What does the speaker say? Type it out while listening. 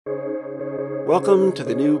Welcome to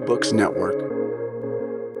the New Books Network.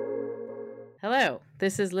 Hello,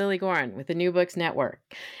 this is Lily Gorin with the New Books Network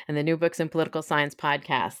and the New Books in Political Science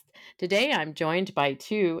podcast. Today I'm joined by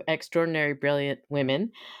two extraordinary brilliant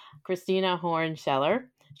women, Kristina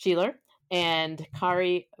Sheeler and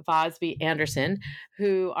Kari Vasby Anderson,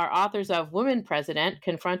 who are authors of Woman President,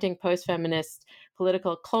 Confronting Postfeminist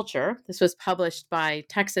Political Culture. This was published by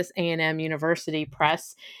Texas A&M University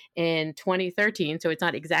Press in 2013, so it's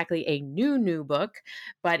not exactly a new book,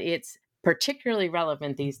 but it's particularly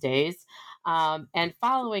relevant these days. And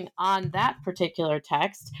following on that particular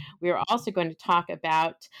text, we are also going to talk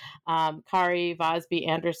about Kari Vasby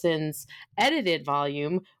Anderson's edited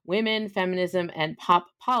volume, Women, Feminism, and Pop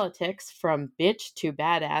Politics from Bitch to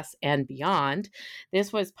Badass and Beyond.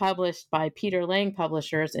 This was published by Peter Lang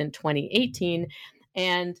Publishers in 2018.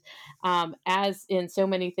 And as in so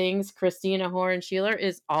many things, Kristina Sheeler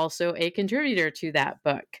is also a contributor to that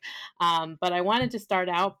book. But I wanted to start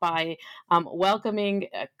out by welcoming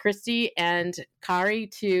Kristy and Kari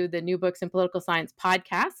to the New Books in Political Science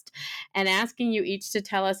podcast and asking you each to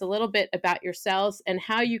tell us a little bit about yourselves and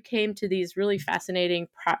how you came to these really fascinating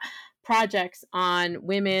projects on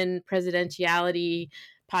women, presidentiality,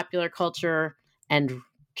 popular culture, and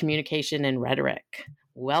communication and rhetoric.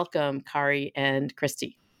 Welcome, Kari and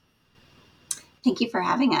Kristy. Thank you for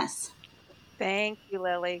having us. Thank you,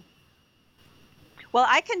 Lily. Well,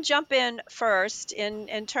 I can jump in first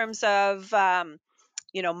in terms of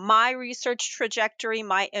my research trajectory,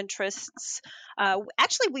 my interests.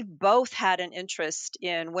 Actually, we both had an interest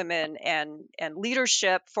in women and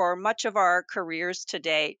leadership for much of our careers to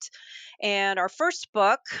date. And our first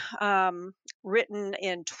book, written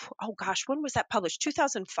in, when was that published?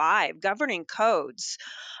 2005, Governing Codes.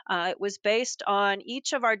 It was based on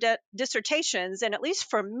each of our dissertations. And at least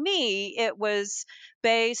for me, it was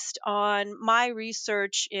based on my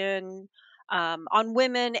research on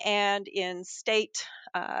women and in state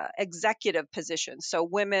executive positions, so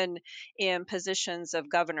women in positions of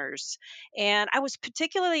governors. And I was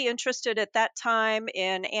particularly interested at that time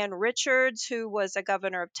in Ann Richards, who was a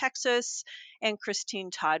governor of Texas, and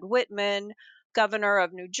Christine Todd Whitman, governor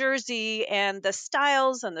of New Jersey, and the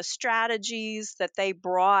styles and the strategies that they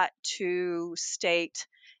brought to state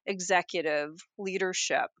executive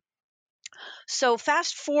leadership. So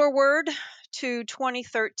fast forward to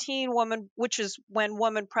 2013, which is when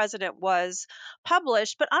Woman President was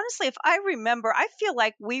published. But honestly, if I remember, I feel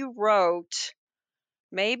like we wrote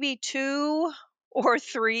maybe 2 or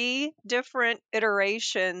 3 different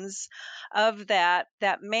iterations of that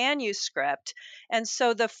manuscript. And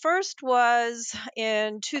so the first was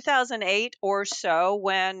in 2008 or so,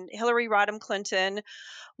 when Hillary Rodham Clinton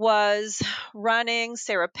was running.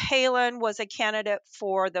 Sarah Palin was a candidate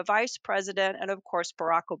for the vice president. And of course,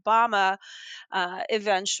 Barack Obama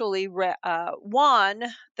eventually won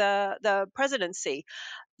the presidency.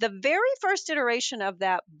 The very first iteration of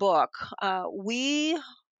that book, we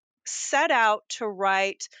set out to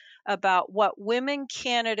write about what women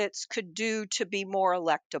candidates could do to be more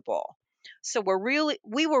electable. So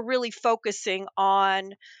we were really focusing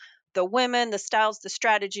on the women, the styles, the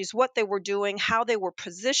strategies, what they were doing, how they were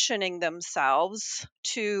positioning themselves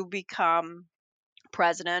to become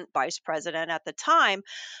president, vice president at the time.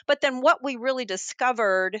 But then what we really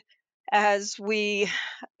discovered as we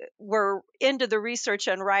were into the research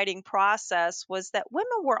and writing process was that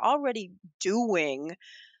women were already doing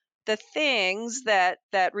the things that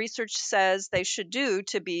research says they should do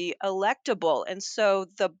to be electable. And so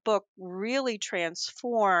the book really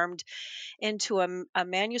transformed into a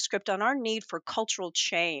manuscript on our need for cultural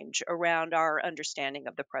change around our understanding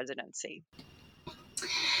of the presidency.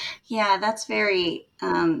 Yeah, that's very,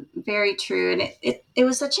 very true. And it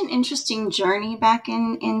was such an interesting journey back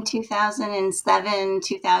in 2007,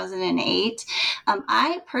 2008.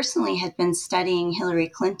 I personally had been studying Hillary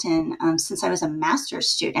Clinton since I was a master's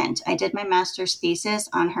student. I did my master's thesis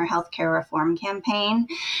on her healthcare reform campaign.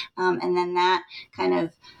 And then that kind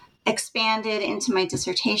of expanded into my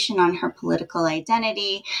dissertation on her political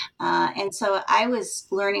identity. And so I was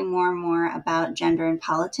learning more and more about gender and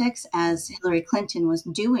politics as Hillary Clinton was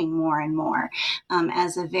doing more and more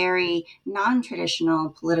as a very non-traditional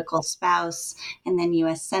political spouse and then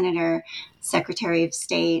U.S. Senator, Secretary of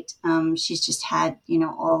State. She's just had,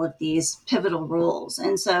 all of these pivotal roles.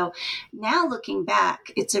 And so now looking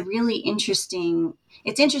back, it's interesting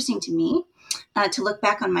to me to look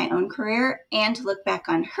back on my own career and to look back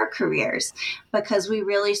on her careers, because we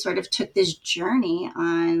really sort of took this journey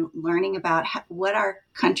on learning about what our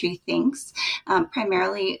country thinks.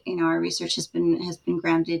 Primarily, our research has been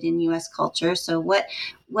grounded in U.S. culture. So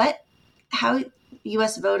how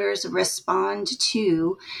U.S. voters respond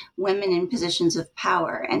to women in positions of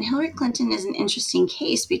power. And Hillary Clinton is an interesting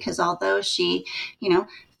case because although she,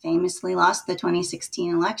 famously lost the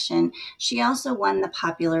 2016 election, she also won the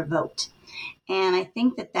popular vote. And I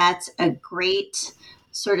think that that's a great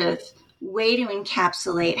sort of way to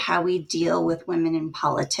encapsulate how we deal with women in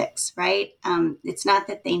politics, right? It's not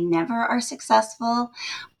that they never are successful,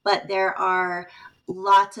 but there are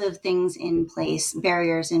lots of things in place,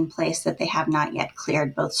 barriers in place that they have not yet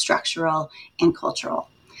cleared, both structural and cultural.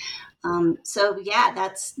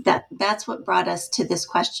 That's what brought us to this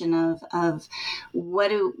question of what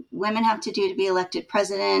do women have to do to be elected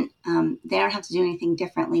president? They don't have to do anything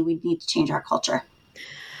differently. We need to change our culture.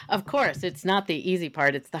 Of course, it's not the easy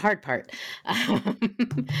part, it's the hard part.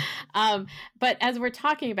 But as we're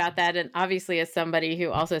talking about that, and obviously as somebody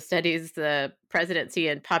who also studies the presidency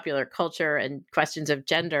and popular culture and questions of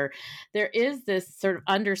gender, there is this sort of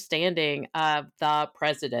understanding of the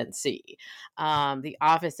presidency, the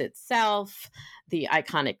office itself, the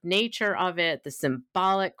iconic nature of it, the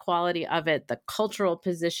symbolic quality of it, the cultural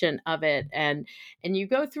position of it. And you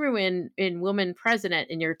go through in Woman President,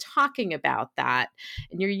 and you're talking about that,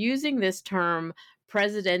 and you're using this term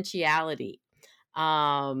presidentiality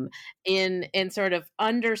in sort of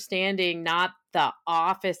understanding not the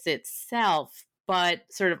office itself, but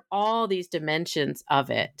sort of all these dimensions of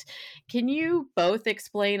it. Can you both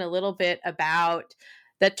explain a little bit about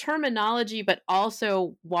the terminology, but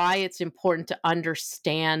also why it's important to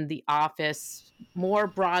understand the office more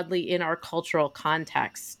broadly in our cultural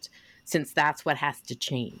context, since that's what has to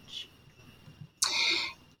change?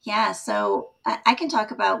 Yeah, so I can talk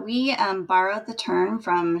about, we borrowed the term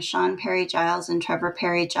from Sean Perry Giles and Trevor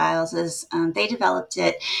Perry Giles as they developed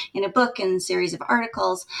it in a book and series of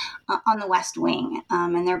articles on the West Wing.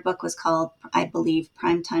 And their book was called, I believe,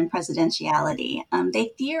 Primetime Presidentiality.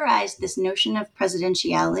 They theorized this notion of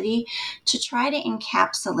presidentiality to try to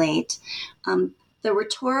encapsulate the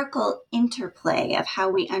rhetorical interplay of how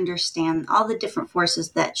we understand all the different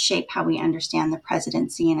forces that shape how we understand the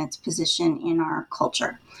presidency and its position in our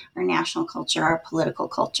culture, our national culture, our political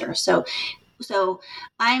culture. So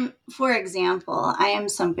for example, I am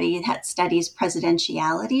somebody that studies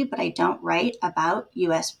presidentiality, but I don't write about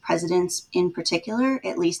U.S. presidents in particular,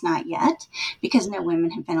 at least not yet, because no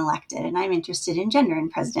women have been elected, and I'm interested in gender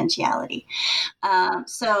and presidentiality.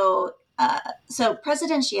 So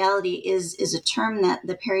presidentiality is a term that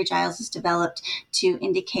the Perry Giles has developed to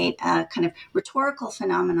indicate a kind of rhetorical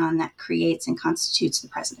phenomenon that creates and constitutes the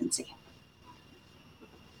presidency.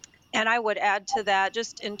 And I would add to that,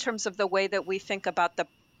 just in terms of the way that we think about the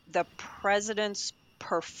president's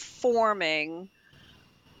performing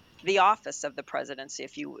the office of the presidency,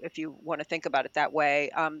 if you want to think about it that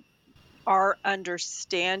way, our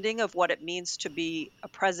understanding of what it means to be a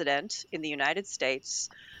president in the United States,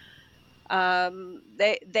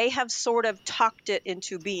 they have sort of talked it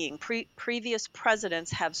into being. Previous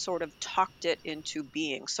presidents have sort of talked it into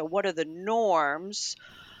being. So what are the norms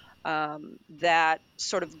that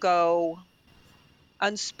sort of go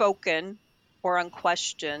unspoken or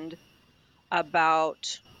unquestioned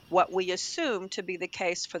about what we assume to be the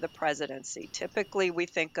case for the presidency? Typically, we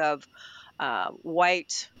think of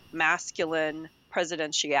white, masculine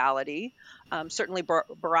presidentiality. Certainly,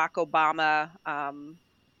 Barack Obama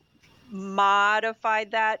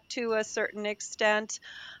modified that to a certain extent,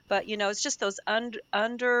 but it's just those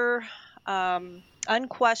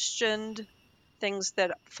unquestioned things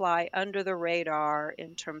that fly under the radar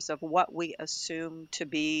in terms of what we assume to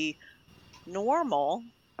be normal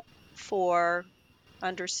for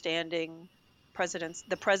understanding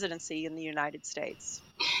the presidency in the United States.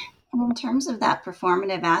 And in terms of that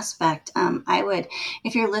performative aspect, I would,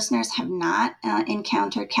 if your listeners have not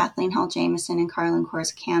encountered Kathleen Hall Jamieson and Karrin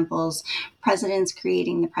Campbell's Presidents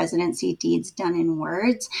Creating the Presidency, Deeds Done in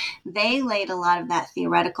Words, they laid a lot of that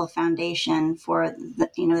theoretical foundation for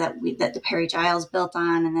that the Perry Giles built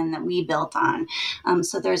on, and then that we built on.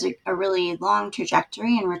 So there's a really long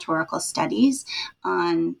trajectory in rhetorical studies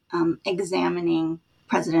on examining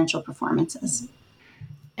presidential performances.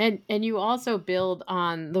 And you also build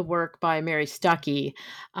on the work by Mary Stuckey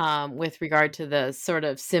with regard to the sort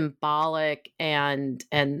of symbolic and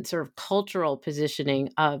sort of cultural positioning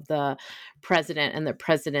of the president and the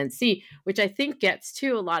presidency, which I think gets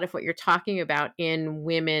to a lot of what you're talking about in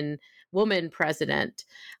Woman President,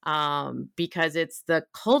 because it's the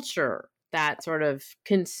culture that sort of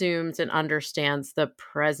consumes and understands the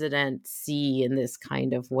presidency in this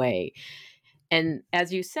kind of way. And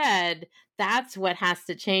as you said, that's what has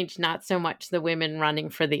to change, not so much the women running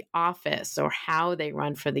for the office or how they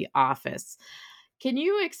run for the office. Can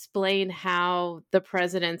you explain how the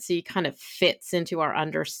presidency kind of fits into our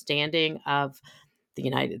understanding of the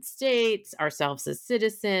United States, ourselves as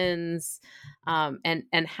citizens,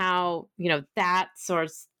 and how, that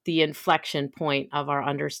sorts the inflection point of our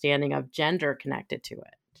understanding of gender connected to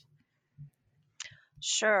it?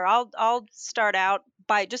 Sure. I'll start out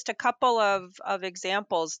by just a couple of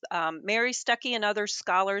examples. Mary Stuckey and other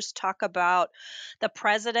scholars talk about the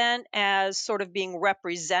president as sort of being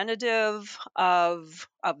representative of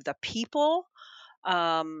the people,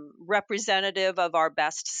 representative of our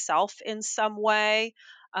best self in some way.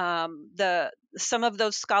 The Some of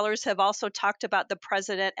those scholars have also talked about the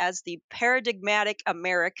president as the paradigmatic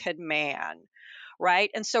American man, right?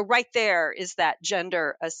 And so right there is that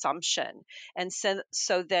gender assumption. And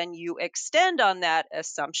so then you extend on that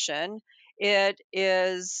assumption. It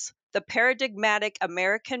is the paradigmatic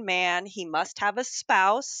American man. He must have a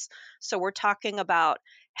spouse. So we're talking about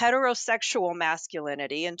heterosexual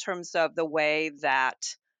masculinity in terms of the way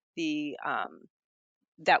that the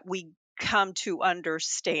that we come to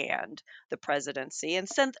understand the presidency, and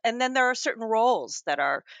then there are certain roles that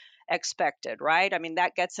are expected, right? I mean,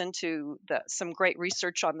 that gets into some great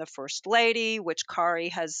research on the first lady, which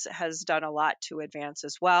Karrin has done a lot to advance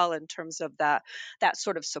as well, in terms of that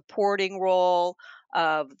sort of supporting role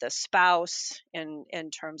of the spouse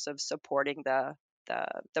in terms of supporting the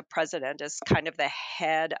president as kind of the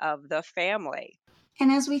head of the family.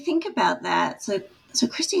 And as we think about that, so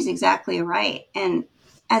Christy's exactly right. And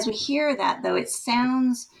as we hear that, though, it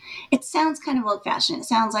sounds kind of old-fashioned. It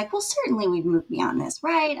sounds like, well, certainly we've moved beyond this,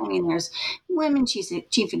 right? I mean, there's women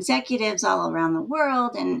chief executives all around the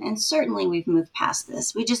world, and certainly we've moved past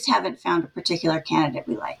this. We just haven't found a particular candidate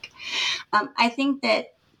we like. I think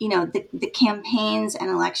that, the campaigns and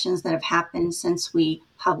elections that have happened since we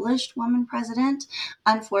published Woman President,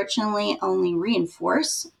 unfortunately, only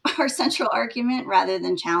reinforce our central argument rather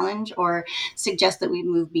than challenge or suggest that we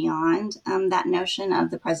move beyond that notion of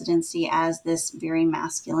the presidency as this very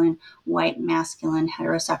masculine, white masculine,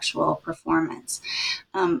 heterosexual performance.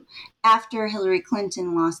 After Hillary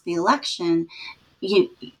Clinton lost the election,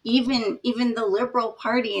 even the Liberal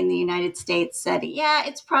Party in the United States said, yeah,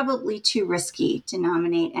 it's probably too risky to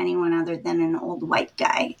nominate anyone other than an old white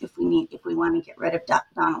guy if we want to get rid of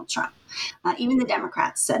Donald Trump. Even the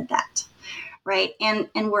Democrats said that, right? And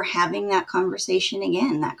we're having that conversation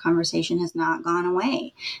again. That conversation has not gone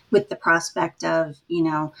away with the prospect of,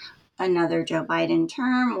 another Joe Biden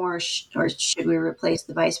term, or should we replace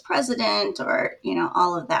the vice president, or,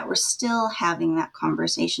 all of that. We're still having that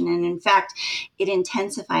conversation. And in fact, it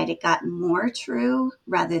intensified. It got more true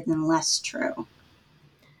rather than less true.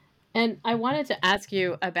 And I wanted to ask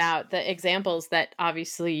you about the examples that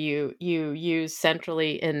obviously you use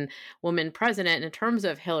centrally in Woman President in terms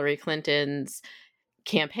of Hillary Clinton's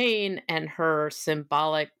campaign and her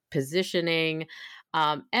symbolic positioning,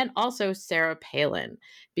 and also Sarah Palin,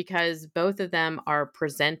 because both of them are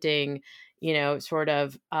presenting, sort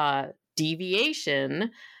of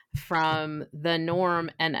deviation from the norm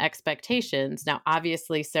and expectations. Now,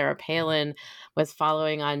 obviously, Sarah Palin was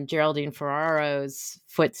following on Geraldine Ferraro's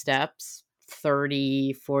footsteps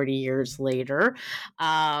 30, 40 years later.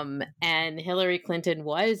 And Hillary Clinton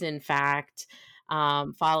was, in fact,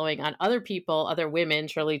 following on other women,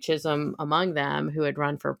 Shirley Chisholm among them, who had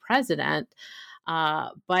run for president.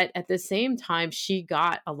 But at the same time, she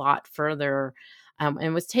got a lot further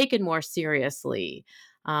and was taken more seriously,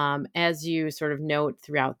 as you sort of note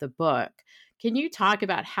throughout the book. Can you talk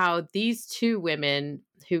about how these two women,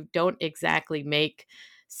 who don't exactly make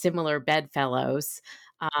similar bedfellows,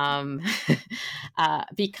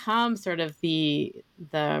 become sort of the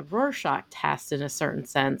Rorschach test, in a certain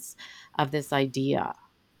sense, of this idea?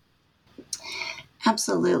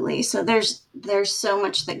 Absolutely. So there's so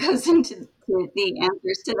much that goes into the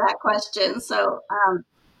answers to that question. So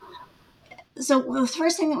the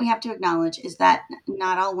first thing that we have to acknowledge is that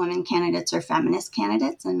not all women candidates are feminist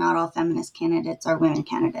candidates, and not all feminist candidates are women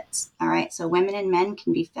candidates. All right. So women and men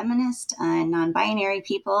can be feminist and non-binary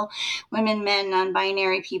people. Women, men,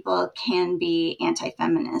 non-binary people can be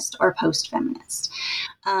anti-feminist or post-feminist.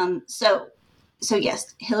 So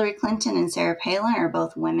yes, Hillary Clinton and Sarah Palin are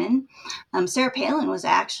both women. Sarah Palin was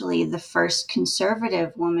actually the first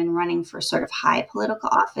conservative woman running for sort of high political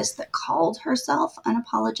office that called herself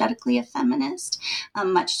unapologetically a feminist,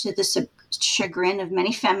 much to the chagrin of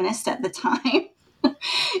many feminists at the time. But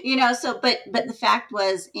the fact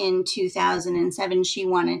was, in 2007, she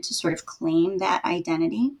wanted to sort of claim that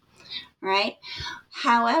identity, right?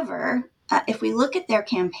 However, if we look at their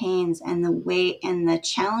campaigns and the way and the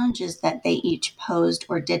challenges that they each posed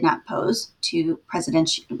or did not pose to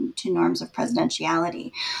norms of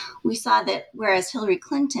presidentiality, we saw that whereas Hillary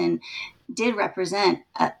Clinton did represent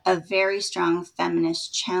a very strong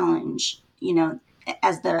feminist challenge,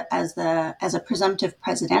 as a presumptive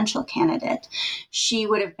presidential candidate, she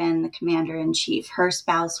would have been the commander in chief. Her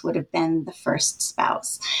spouse would have been the first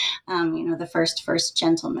spouse, the first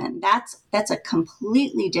gentleman. That's a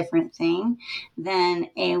completely different thing than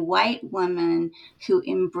a white woman who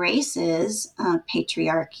embraces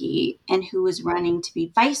patriarchy and who is running to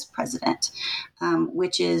be vice president,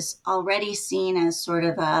 which is already seen as sort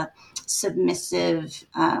of a submissive,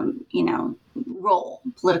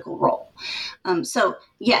 political role. So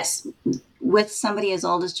yes, with somebody as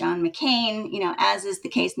old as John McCain, as is the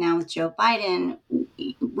case now with Joe Biden,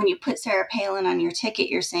 when you put Sarah Palin on your ticket,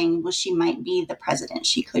 you're saying, well, she might be the president.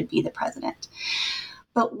 She could be the president.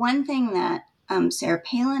 But one thing that Sarah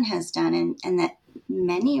Palin has done, and that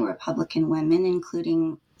many Republican women,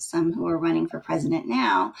 including some who are running for president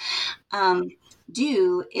now,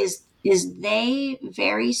 do is they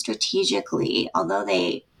very strategically, although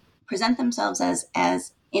they present themselves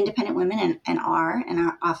as independent women and are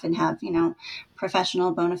often have,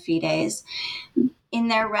 professional bona fides, in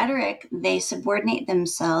their rhetoric, they subordinate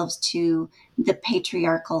themselves to the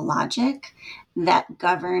patriarchal logic that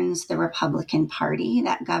governs the Republican Party,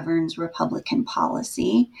 that governs Republican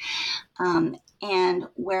policy. And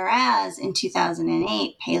whereas in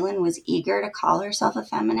 2008, Palin was eager to call herself a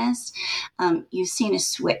feminist, you've seen a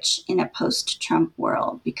switch in a post-Trump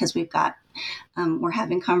world, because we're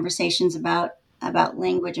having conversations about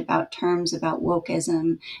language, about terms, about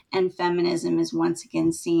wokeism, and feminism is once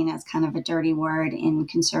again seen as kind of a dirty word in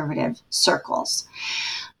conservative circles.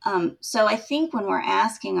 So I think when we're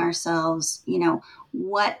asking ourselves,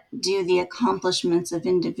 what do the accomplishments of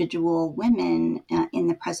individual women in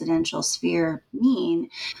the presidential sphere mean?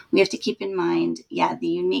 We have to keep in mind, the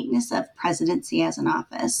uniqueness of presidency as an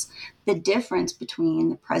office, the difference between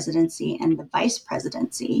the presidency and the vice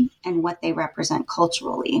presidency and what they represent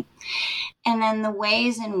culturally, and then the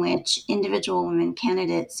ways in which individual women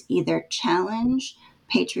candidates either challenge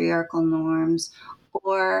patriarchal norms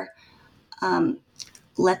or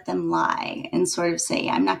let them lie and sort of say,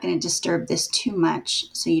 I'm not going to disturb this too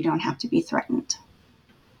much so you don't have to be threatened.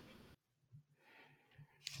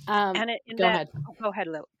 And go ahead. Go ahead,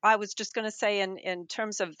 Lou. I was just going to say, in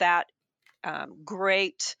terms of that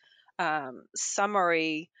great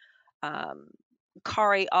summary,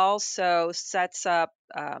 Kari also sets up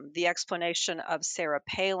the explanation of Sarah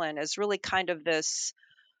Palin as really kind of this,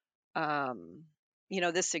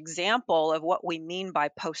 this example of what we mean by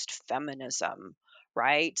post-feminism,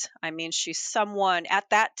 right? I mean, she's someone at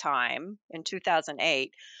that time in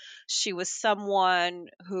 2008, she was someone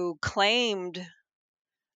who claimed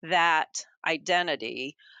that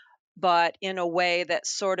identity, but in a way that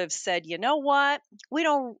sort of said, you know what, we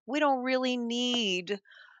don't really need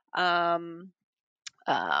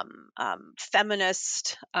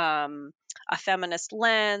feminist a feminist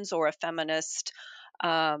lens or a feminist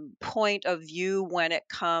point of view when it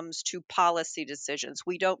comes to policy decisions.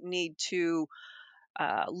 We don't need to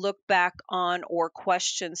look back on or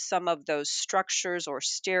question some of those structures or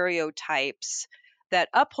stereotypes that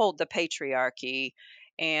uphold the patriarchy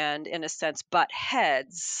and, in a sense, butt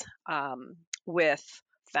heads with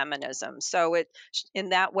feminism. So in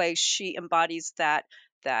that way, she embodies that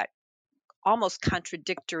almost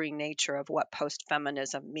contradictory nature of what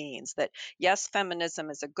post-feminism means. That yes, feminism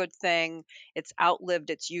is a good thing, it's outlived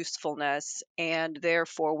its usefulness, and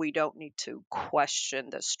therefore we don't need to question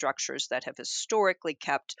the structures that have historically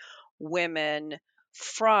kept women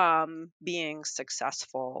from being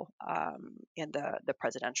successful in the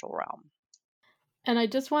presidential realm. And I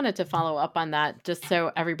just wanted to follow up on that, just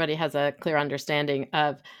so everybody has a clear understanding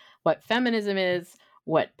of what feminism is,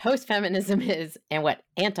 what post-feminism is, and what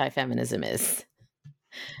anti-feminism is.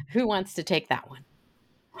 Who wants to take that one?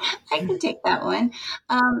 I can take that one.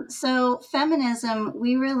 So feminism,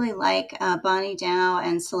 we really like Bonnie Dow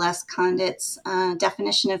and Celeste Condit's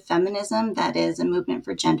definition of feminism, that is a movement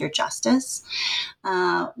for gender justice.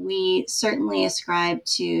 We certainly ascribe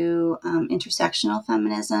to intersectional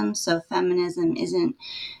feminism. So feminism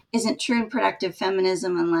isn't true and productive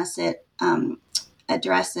feminism unless it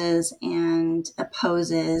addresses and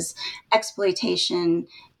opposes exploitation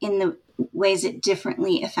in the ways it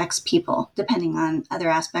differently affects people depending on other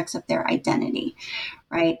aspects of their identity,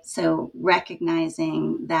 right? So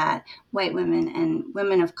recognizing that white women and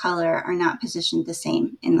women of color are not positioned the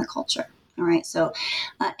same in the culture. All right. So,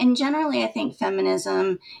 and generally, I think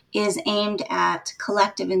feminism is aimed at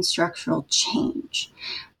collective and structural change,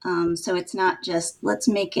 So it's not just let's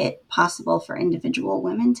make it possible for individual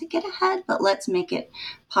women to get ahead, but let's make it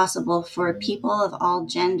possible for people of all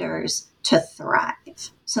genders to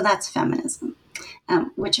thrive. So that's feminism,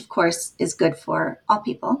 which of course is good for all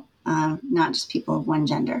people, not just people of one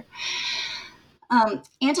gender.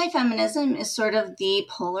 Anti-feminism is sort of the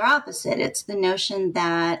polar opposite. It's the notion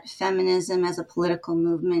that feminism as a political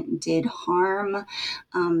movement did harm,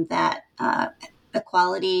 that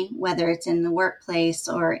equality, whether it's in the workplace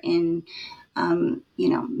or in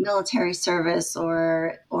military service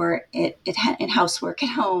or in housework at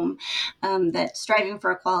home, that striving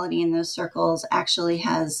for equality in those circles actually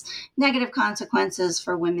has negative consequences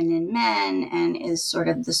for women and men and is sort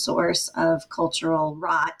of the source of cultural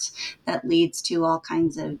rot that leads to all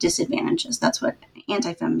kinds of disadvantages. That's what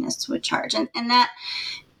anti-feminists would charge. And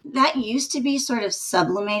that used to be sort of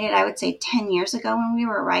sublimated, I would say 10 years ago when we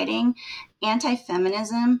were writing.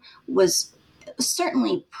 Anti-feminism was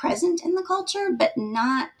certainly present in the culture, but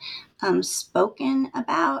not spoken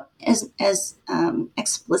about as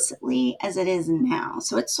explicitly as it is now.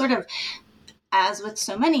 So it's sort of, as with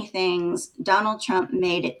so many things, Donald Trump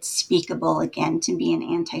made it speakable again to be an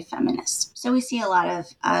anti-feminist. So we see a lot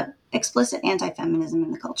of explicit anti-feminism in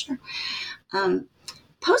the culture.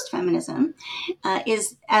 Postfeminism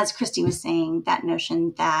is, as Christy was saying, that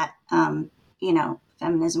notion that,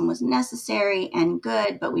 feminism was necessary and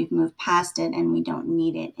good, but we've moved past it and we don't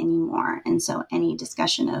need it anymore. And so any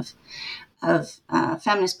discussion of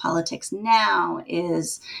feminist politics now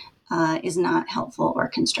is not helpful or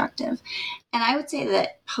constructive. And I would say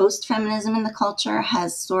that post-feminism in the culture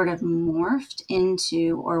has sort of morphed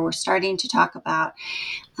into, or we're starting to talk about,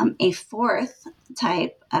 a fourth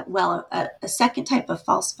type, a second type of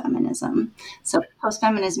false feminism. So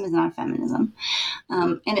post-feminism is not feminism.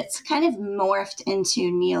 And it's kind of morphed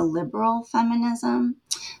into neoliberal feminism.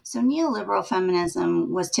 So neoliberal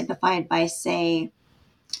feminism was typified by, say,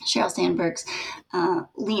 Sheryl Sandberg's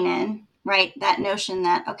Lean In, right? That notion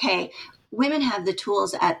that, okay, women have the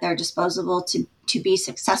tools at their disposal to be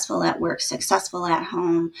successful at work, successful at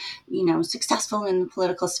home, successful in the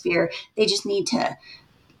political sphere. They just need to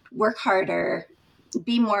work harder,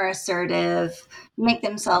 be more assertive, make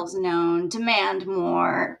themselves known, demand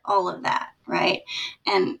more, all of that, right?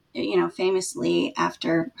 And, famously,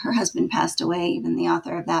 after her husband passed away, even the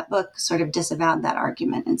author of that book sort of disavowed that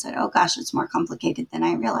argument and said, oh gosh, it's more complicated than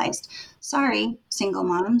I realized. Sorry, single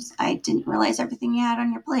moms, I didn't realize everything you had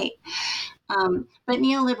on your plate. But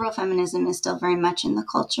neoliberal feminism is still very much in the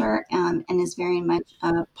culture and is very much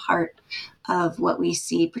a part of what we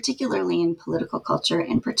see, particularly in political culture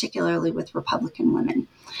and particularly with Republican women.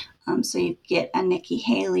 So you get a Nikki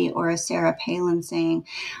Haley or a Sarah Palin saying,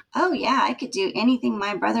 oh yeah, I could do anything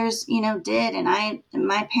my brothers, did. And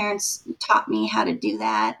my parents taught me how to do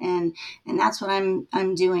that. And that's what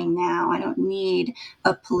I'm doing now. I don't need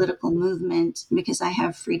a political movement because I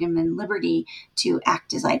have freedom and liberty to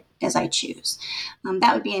act as I choose.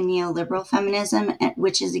 That would be a neoliberal feminism,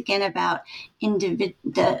 which is again about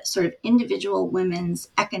the sort of individual women's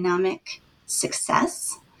economic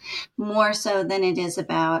success, more so than it is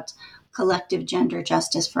about collective gender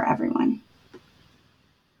justice for everyone.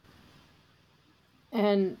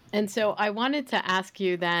 And so I wanted to ask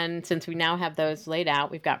you then, since we now have those laid out,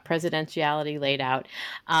 we've got presidentiality laid out,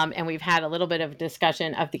 and we've had a little bit of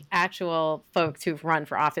discussion of the actual folks who've run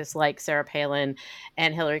for office like Sarah Palin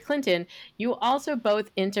and Hillary Clinton. You also both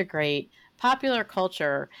integrate popular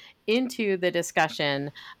culture into the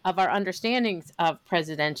discussion of our understandings of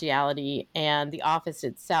presidentiality and the office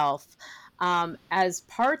itself as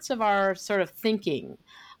parts of our sort of thinking.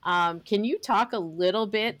 Can you talk a little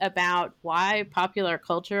bit about why popular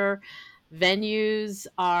culture venues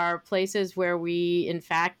are places where we, in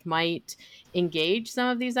fact, might engage some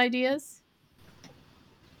of these ideas?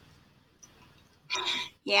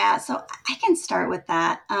 Yeah, so I can start with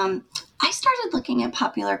that. I started looking at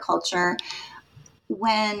popular culture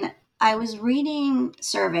when I was reading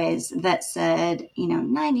surveys that said,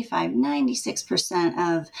 95,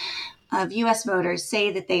 96% of U.S. voters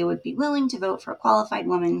say that they would be willing to vote for a qualified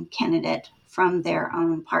woman candidate from their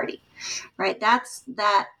own party, right?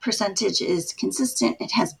 That percentage is consistent.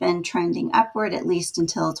 It has been trending upward, at least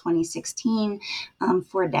until 2016,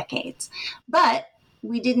 for decades. But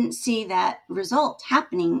we didn't see that result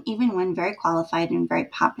happening even when very qualified and very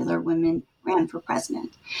popular women ran for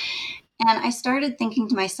president. And I started thinking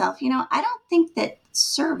to myself, I don't think that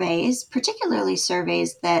surveys, particularly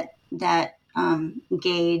surveys that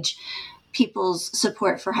gauge people's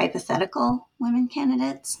support for hypothetical women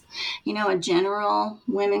candidates, a general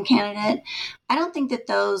women candidate, I don't think that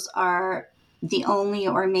those are the only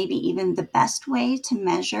or maybe even the best way to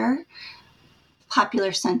measure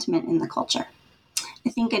popular sentiment in the culture. I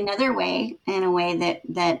think another way, and a way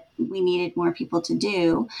that we needed more people to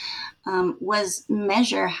do, was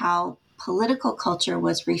measure how political culture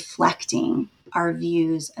was reflecting our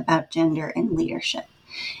views about gender and leadership.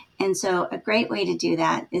 And so a great way to do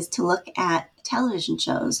that is to look at television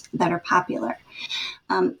shows that are popular.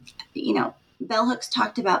 Bell Hooks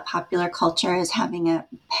talked about popular culture as having a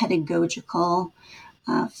pedagogical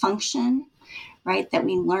function, right? That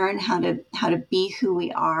we learn how to be who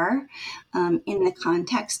we are in the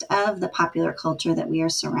context of the popular culture that we are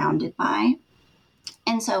surrounded by.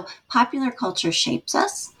 And so popular culture shapes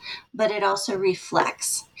us, but it also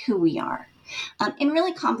reflects who we are in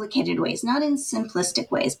really complicated ways, not in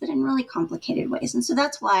simplistic ways, but in really complicated ways. And so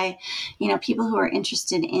that's why, people who are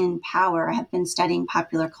interested in power have been studying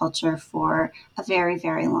popular culture for a very,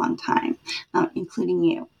 very long time, including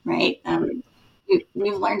you, right?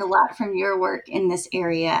 We've learned a lot from your work in this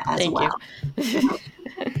area as Thank well.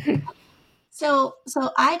 you. So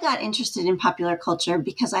I got interested in popular culture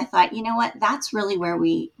because I thought, you know what, that's really where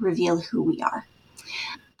we reveal who we are.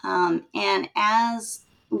 And as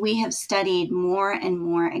we have studied more and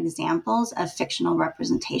more examples of fictional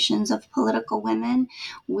representations of political women,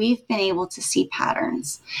 we've been able to see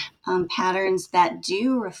patterns that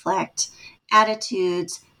do reflect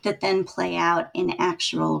attitudes that then play out in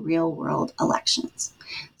actual real world elections.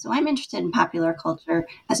 So I'm interested in popular culture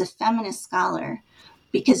as a feminist scholar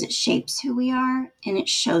because it shapes who we are and it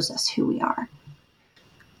shows us who we are.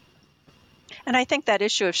 And I think that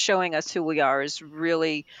issue of showing us who we are is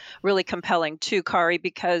really, really compelling too, Kari,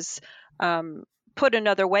 because put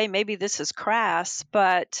another way, maybe this is crass,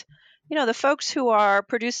 but the folks who are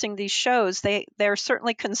producing these shows, they're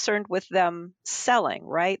certainly concerned with them selling,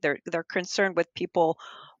 right? They're concerned with people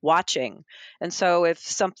watching. And so if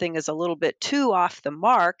something is a little bit too off the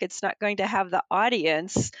mark, it's not going to have the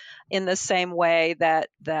audience in the same way that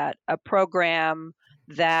a program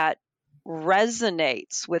that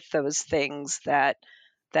resonates with those things that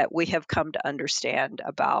we have come to understand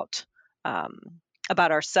about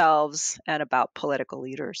ourselves and about political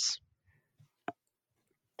leaders.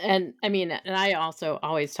 And I mean, and I also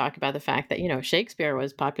always talk about the fact that, Shakespeare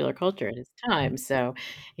was popular culture at his time. So,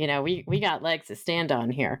 we got legs to stand on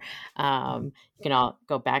here. You can all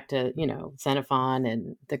go back to, Xenophon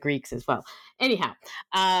and the Greeks as well. Anyhow,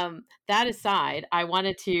 that aside, I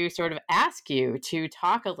wanted to sort of ask you to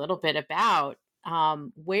talk a little bit about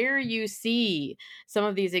where you see some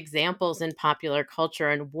of these examples in popular culture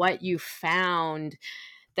and what you found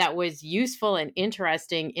that was useful and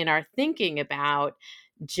interesting in our thinking about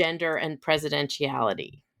gender and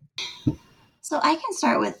presidentiality. So I can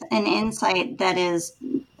start with an insight that is,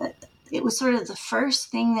 it was sort of the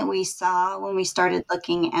first thing that we saw when we started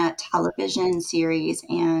looking at television series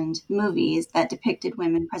and movies that depicted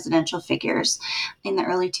women presidential figures in the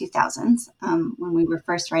early 2000s, when we were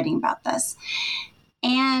first writing about this.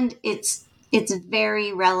 And it's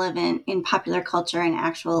very relevant in popular culture and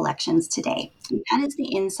actual elections today. And that is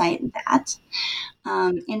the insight that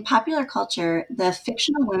in popular culture, the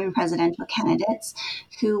fictional women presidential candidates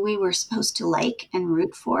who we were supposed to like and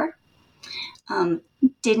root for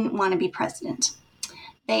didn't want to be president.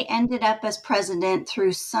 They ended up as president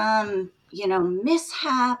through some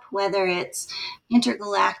mishap, whether it's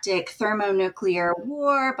intergalactic thermonuclear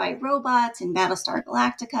war by robots in Battlestar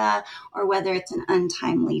Galactica, or whether it's an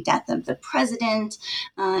untimely death of the president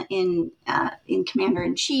in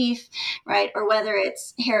Commander-in-Chief, right? Or whether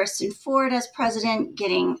it's Harrison Ford as president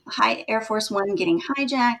getting Air Force One getting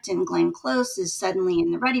hijacked, and Glenn Close is suddenly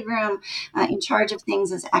in the ready room in charge of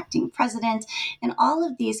things as acting president. In all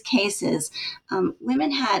of these cases,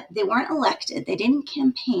 women they weren't elected. They didn't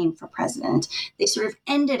campaign for president. They sort of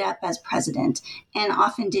ended up as president and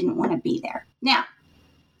often didn't want to be there. Now,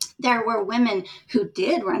 there were women who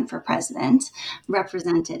did run for president,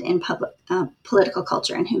 represented in public political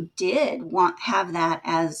culture, and who did have that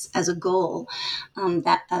as a goal,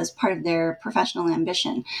 that as part of their professional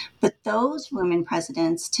ambition. But those women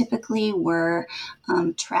presidents typically were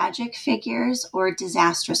tragic figures or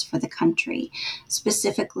disastrous for the country.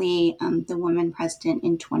 Specifically, the woman president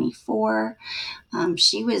in 24.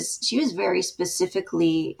 She was very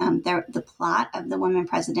specifically, the plot of the woman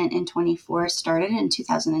president in 24 started in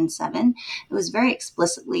 2007. It was very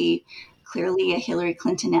explicitly clearly a Hillary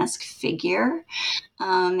Clinton-esque figure.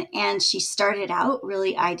 And she started out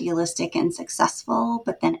really idealistic and successful,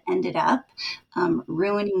 but then ended up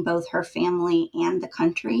ruining both her family and the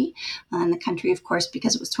country. And the country, of course,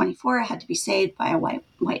 because it was 24, had to be saved by a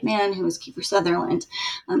white man who was Kiefer Sutherland.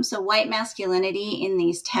 So white masculinity in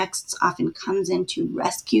these texts often comes in to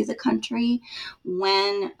rescue the country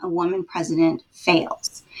when a woman president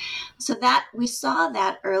fails. So that we saw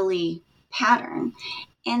that early pattern.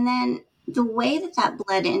 And then the way that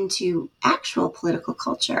bled into actual political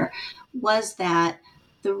culture was that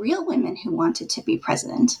the real women who wanted to be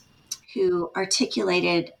president, who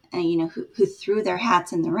articulated, who threw their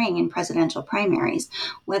hats in the ring in presidential primaries,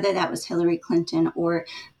 whether that was Hillary Clinton or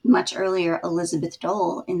much earlier Elizabeth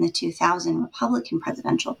Dole in the 2000 Republican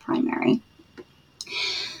presidential primary,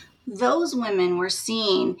 those women were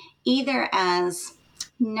seen either as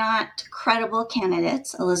not credible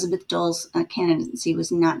candidates. Elizabeth Dole's candidacy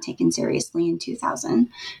was not taken seriously in 2000.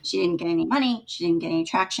 She didn't get any money. She didn't get any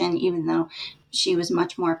traction, even though she was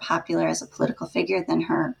much more popular as a political figure than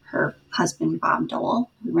her husband, Bob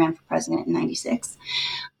Dole, who ran for president in 96.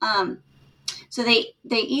 So they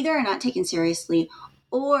either are not taken seriously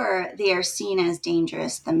or they are seen as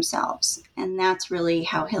dangerous themselves. And that's really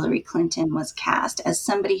how Hillary Clinton was cast, as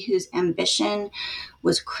somebody whose ambition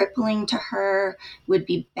was crippling to her, would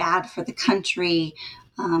be bad for the country,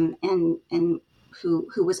 and who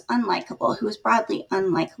was unlikable, who was broadly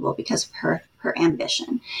unlikable because of her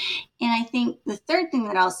ambition. And I think the third thing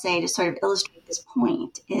that I'll say to sort of illustrate this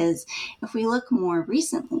point is, if we look more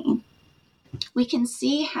recently, we can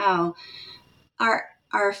see how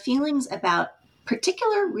our feelings about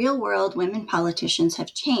particular real-world women politicians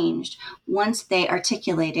have changed once they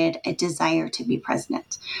articulated a desire to be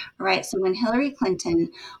president. All right. So when Hillary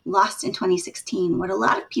Clinton lost in 2016, what a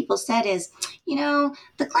lot of people said is,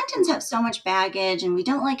 the Clintons have so much baggage and we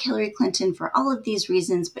don't like Hillary Clinton for all of these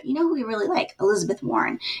reasons, but who we really like? Elizabeth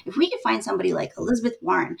Warren. If we could find somebody like Elizabeth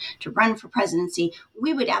Warren to run for presidency,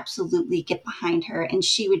 we would absolutely get behind her and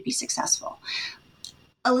she would be successful.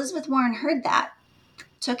 Elizabeth Warren heard that,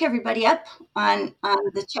 took everybody up on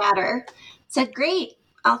the chatter, said, great,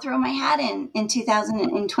 I'll throw my hat in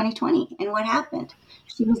 2020. And what happened?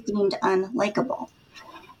 She was deemed unlikable,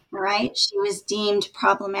 right? She was deemed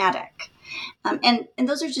problematic. And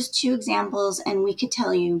those are just two examples, and we could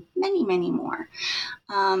tell you many, many more.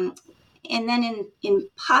 And then in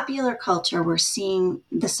popular culture, we're seeing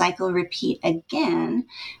the cycle repeat again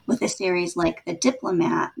with a series like The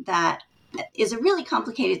Diplomat that is a really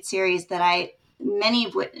complicated series that many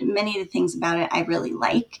of the things about it I really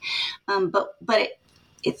like, but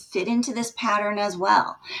it fit into this pattern as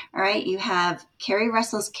well. All right, you have Carrie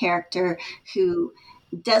Russell's character who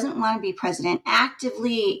doesn't want to be president,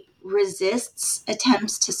 actively resists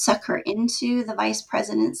attempts to suck her into the vice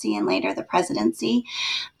presidency and later the presidency,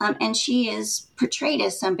 and she is portrayed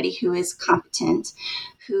as somebody who is competent,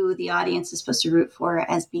 who the audience is supposed to root for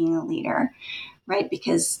as being a leader, right?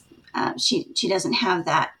 Because she doesn't have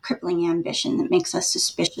that crippling ambition that makes us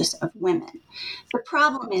suspicious of women. The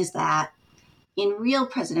problem is that in real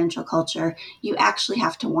presidential culture, you actually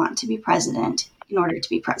have to want to be president in order to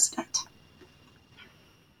be president.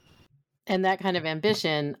 And that kind of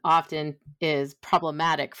ambition often is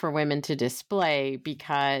problematic for women to display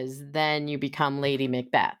because then you become Lady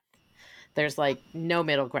Macbeth. There's no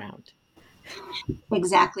middle ground.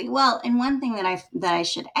 Exactly. Well, and one thing that I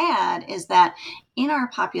should add is that in our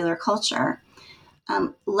popular culture,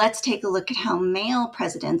 let's take a look at how male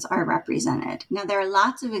presidents are represented. Now, there are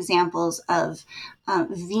lots of examples of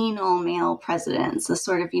venal male presidents, the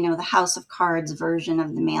sort of, the House of Cards version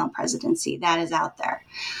of the male presidency that is out there.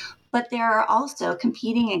 But there are also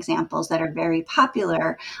competing examples that are very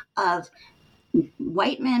popular of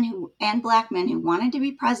white men and black men who wanted to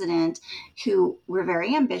be president, who were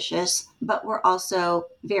very ambitious, but were also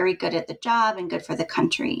very good at the job and good for the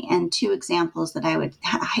country. And two examples that I would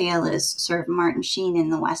hail is sort of Martin Sheen in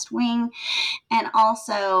The West Wing, and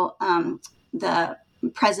also the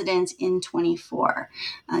president in 24,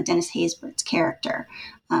 Dennis Haysbert's character,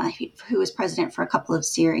 who was president for a couple of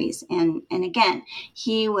series. And again,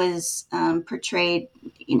 he was portrayed,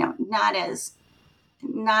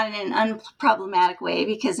 not in an unproblematic way,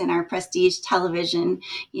 because in our prestige television,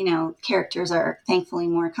 characters are thankfully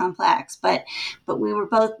more complex, but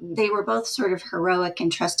they were both sort of heroic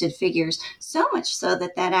and trusted figures, so much so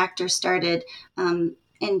that actor started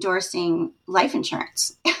endorsing life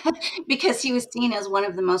insurance because he was seen as one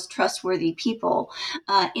of the most trustworthy people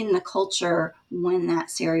in the culture when that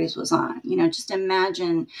series was on. Just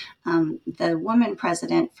imagine the woman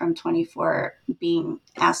president from 24 being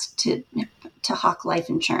asked to hawk life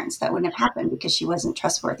insurance. That wouldn't have happened because she wasn't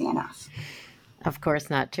trustworthy enough. Of course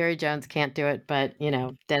not. Jerry Jones can't do it, but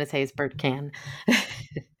Dennis Haysbert can.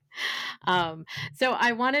 So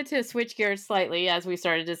I wanted to switch gears slightly as we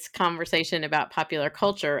started this conversation about popular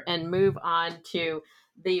culture and move on to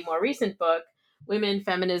the more recent book, Women,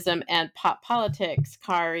 Feminism, and Pop Politics,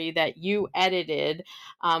 Kari, that you edited,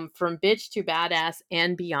 from Bitch to Badass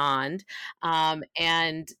and Beyond.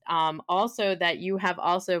 And also that you have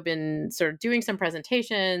also been sort of doing some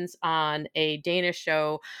presentations on a Danish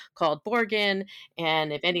show called Borgen.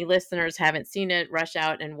 And if any listeners haven't seen it, rush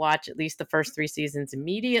out and watch at least the first 3 seasons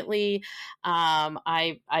immediately.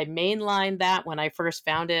 I mainlined that when I first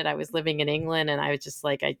found it. I was living in England and I was just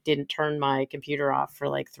like, I didn't turn my computer off for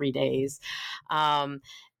like 3 days.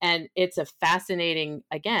 And it's a fascinating,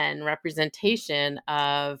 again, representation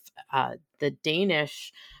of the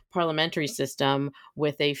Danish parliamentary system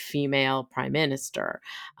with a female prime minister.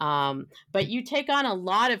 But you take on a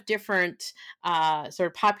lot of different sort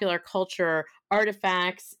of popular culture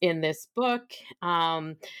artifacts in this book.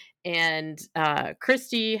 And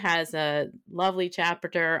Christy has a lovely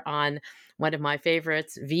chapter on one of my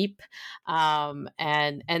favorites, Veep. And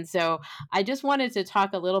so I just wanted to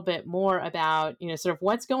talk a little bit more about, sort of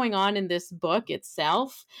what's going on in this book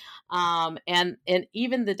itself. And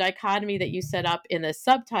even the dichotomy that you set up in the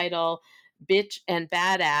subtitle, Bitch and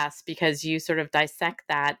Badass, because you sort of dissect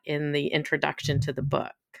that in the introduction to the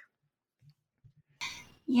book.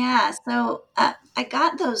 Yeah, so I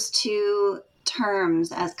got those two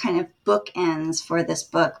terms as kind of bookends for this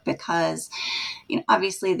book because,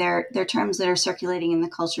 obviously they're terms that are circulating in the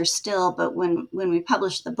culture still, but when we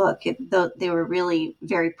published the book, they were really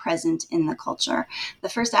very present in the culture. The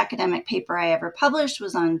first academic paper I ever published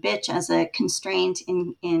was on bitch as a constraint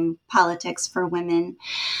in politics for women.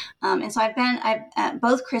 And so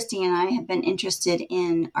both Christy and I have been interested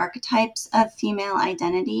in archetypes of female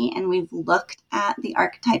identity, and we've looked at the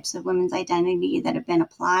archetypes of women's identity that have been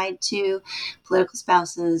applied to political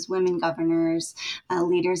spouses, women governors,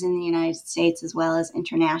 leaders in the United States, as well as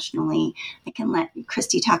internationally. I can let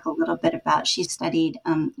Christy talk a little bit about, she studied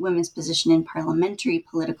women's position in parliamentary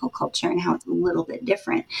political culture and how it's a little bit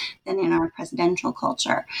different than in our presidential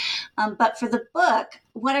culture. But for the book,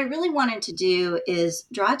 what I really wanted to do is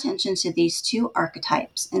draw attention to these two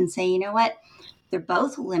archetypes and say, you know what? They're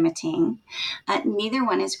both limiting. Neither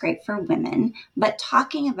one is great for women, but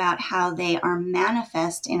talking about how they are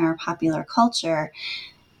manifest in our popular culture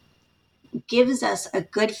gives us a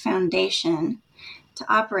good foundation to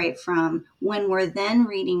operate from when we're then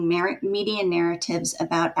reading media narratives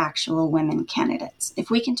about actual women candidates. If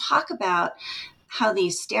we can talk about how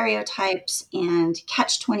these stereotypes and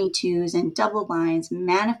catch-22s and double binds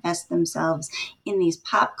manifest themselves in these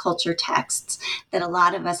pop culture texts that a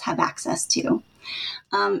lot of us have access to,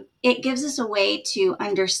 it gives us a way to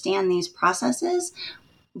understand these processes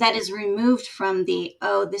that is removed from the,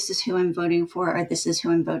 oh, this is who I'm voting for or this is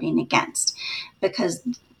who I'm voting against, because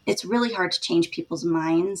it's really hard to change people's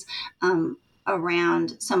minds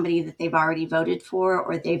around somebody that they've already voted for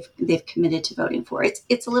or they've committed to voting for.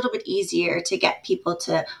 It's a little bit easier to get people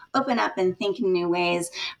to open up and think in new ways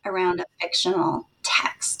around a fictional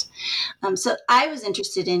text. So I was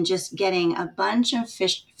interested in just getting a bunch of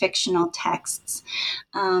fictional texts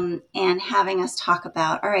and having us talk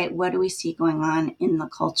about, all right, what do we see going on in the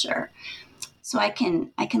culture? So I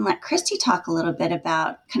can let Christy talk a little bit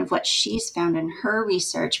about kind of what she's found in her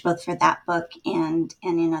research, both for that book and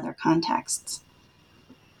in other contexts.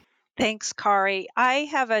 Thanks, Kari. I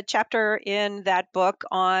have a chapter in that book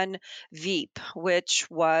on Veep, which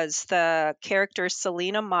was the character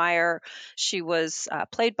Selena Meyer. She was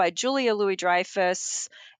played by Julia Louis-Dreyfus,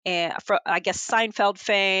 and for, I guess, Seinfeld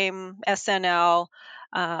fame, SNL,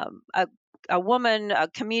 a woman, a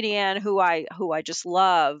comedian who I just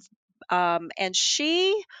love, and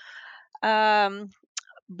she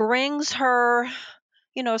brings her,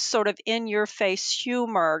 sort of in your face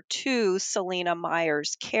humor to Selena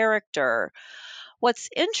Meyer's character. What's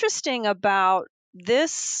interesting about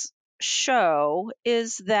this show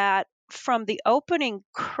is that from the opening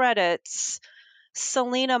credits,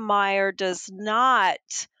 Selena Meyer does not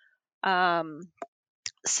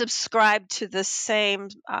subscribe to the same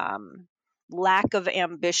lack of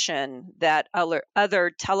ambition that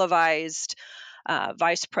other televised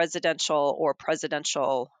vice presidential or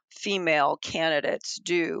presidential female candidates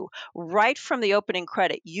do. Right from the opening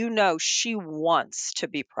credit, she wants to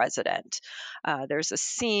be president. There's a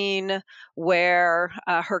scene where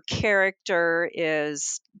her character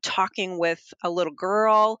is talking with a little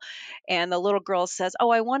girl, and the little girl says, "Oh,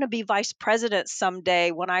 I want to be vice president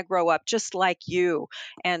someday when I grow up, just like you."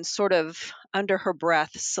 And sort of under her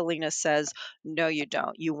breath, Selena says, "No, you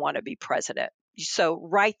don't. You want to be president." So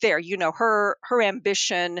right there, her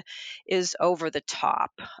ambition is over the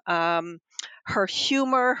top. Her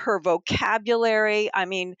humor, her vocabulary, I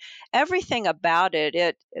mean, everything about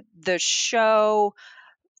the show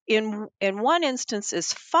in one instance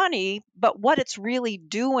is funny, but what it's really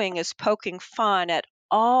doing is poking fun at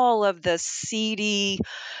all of the seedy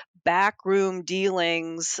backroom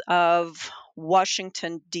dealings of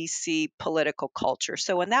Washington, D.C. political culture.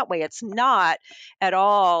 So in that way, it's not at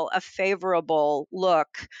all a favorable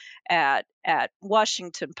look at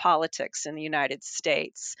Washington politics in the United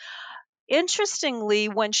States. Interestingly,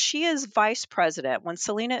 when Selena is vice president,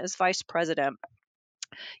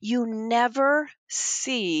 you never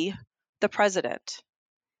see the president.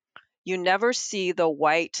 You never see the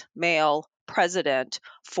white male president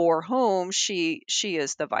for whom she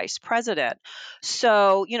is the vice president.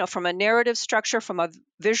 So, from a narrative structure, from a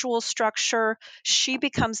visual structure, she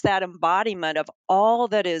becomes that embodiment of all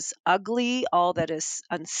that is ugly, all that is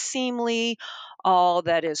unseemly, all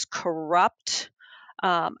that is corrupt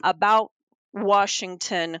about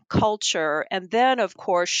Washington culture. And then, of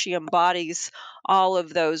course, she embodies all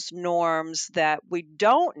of those norms that we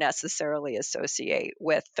don't necessarily associate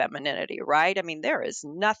with femininity, right? I mean, there is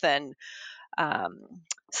nothing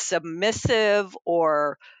submissive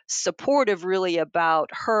or supportive really about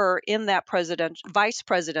her in that vice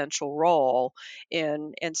presidential role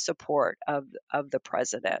in support of the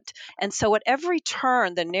president. And so at every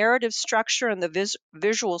turn, the narrative structure and the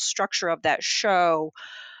visual structure of that show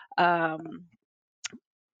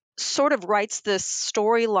sort of writes this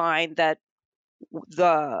storyline that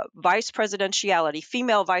the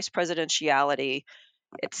female vice presidentiality,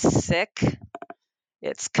 it's sick,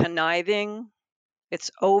 it's conniving, it's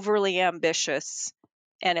overly ambitious,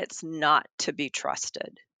 and it's not to be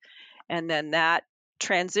trusted. And then that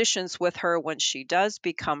transitions with her when she does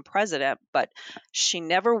become president, but she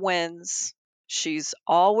never wins. She's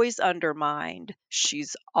always undermined.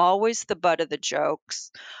 She's always the butt of the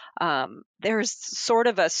jokes. There's sort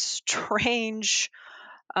of a strange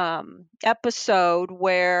episode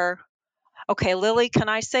where, okay, Lily, can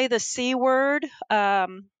I say the C word?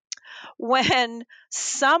 When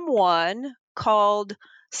someone called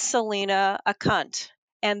Selena a cunt.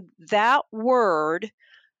 And that word,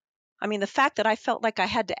 I mean, the fact that I felt like I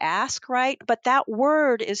had to ask, right? But that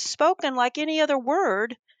word is spoken like any other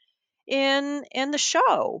word in the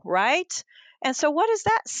show, right? And so what does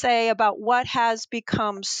that say about what has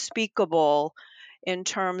become speakable in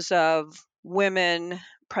terms of women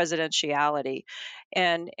presidentiality?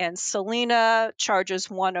 And Selena charges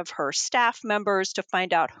one of her staff members to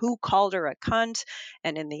find out who called her a cunt,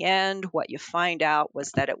 and in the end what you find out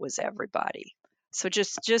was that it was everybody. So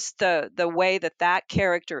just the way that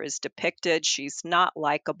character is depicted, she's not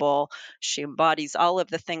likable. She embodies all of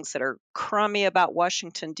the things that are crummy about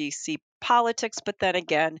Washington, D.C. politics, but then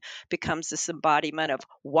again becomes this embodiment of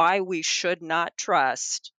why we should not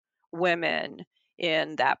trust women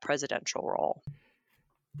in that presidential role.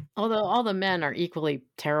 Although all the men are equally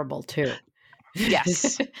terrible too.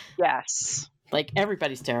 Yes. Yes. Like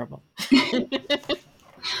everybody's terrible.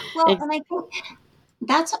 Well, and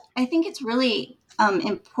I think it's really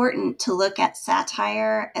important to look at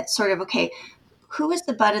satire at sort of, okay, who is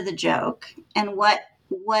the butt of the joke and what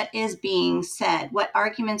is being said, what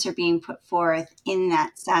arguments are being put forth in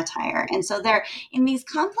that satire. And so there, in these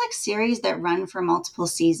complex series that run for multiple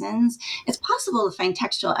seasons, it's possible to find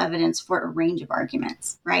textual evidence for a range of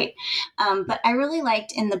arguments, right? But I really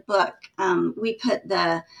liked in the book, we put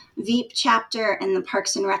the Veep chapter and the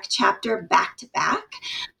Parks and Rec chapter back to back,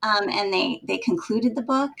 and they concluded the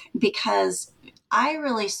book because I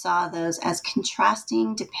really saw those as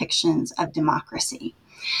contrasting depictions of democracy.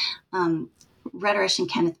 Rhetorician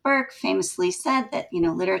Kenneth Burke famously said that,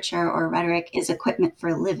 literature or rhetoric is equipment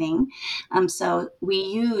for living. So we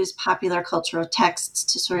use popular cultural texts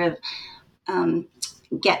to sort of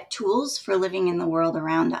get tools for living in the world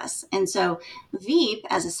around us. And so Veep,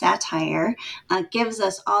 as a satire, gives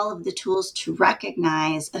us all of the tools to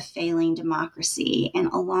recognize a failing democracy. And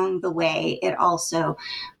along the way, it also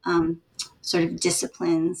sort of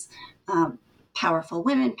disciplines powerful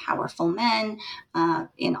women, powerful men,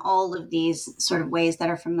 in all of these sort of ways that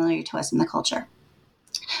are familiar to us in the culture.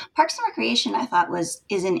 Parks and Recreation, I thought,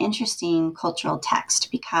 is an interesting cultural text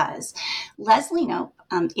because Leslie Knope,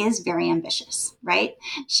 is very ambitious, right?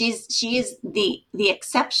 She is the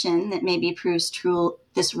exception that maybe proves true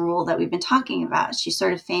this rule that we've been talking about. She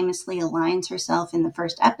sort of famously aligns herself in the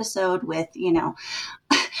first episode with,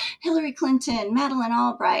 Hillary Clinton, Madeleine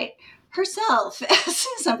Albright, herself as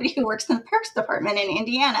somebody who works in the Parks Department in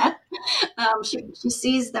Indiana. She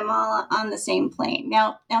sees them all on the same plane.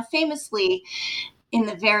 Now, famously, in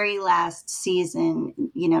the very last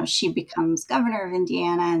season, she becomes governor of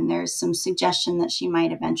Indiana, and there's some suggestion that she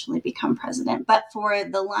might eventually become president. But for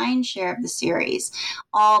the lion's share of the series,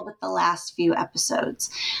 all but the last few episodes,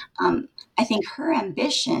 I think her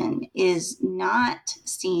ambition is not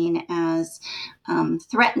seen as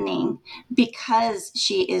threatening because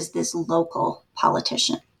she is this local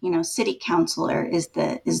politician. City councilor is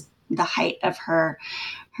the height of her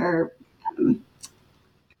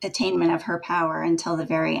attainment of her power until the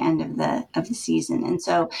very end of the season. And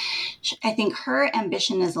so I think her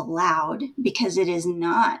ambition is allowed because it is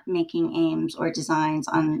not making aims or designs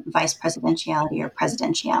on vice presidentiality or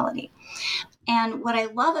presidentiality. And what I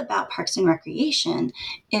love about Parks and Recreation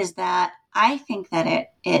is that I think that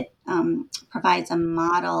it provides a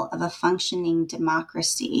model of a functioning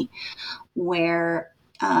democracy where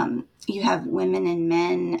you have women and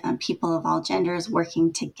men, people of all genders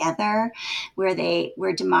working together,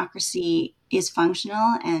 where democracy is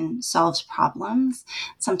functional and solves problems.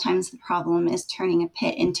 Sometimes the problem is turning a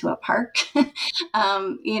pit into a park, and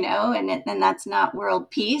that's not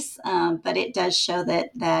world peace, but it does show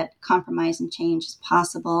that compromise and change is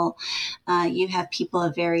possible. You have people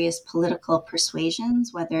of various political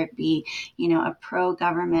persuasions, whether it be, a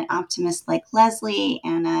pro-government optimist like Leslie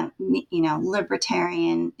and a,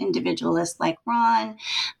 libertarian individualist like Ron,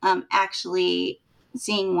 actually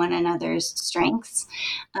seeing one another's strengths,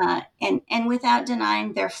 and without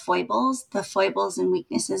denying their foibles, the foibles and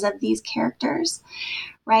weaknesses of these characters,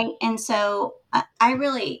 right? And so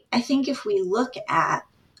I think if we look at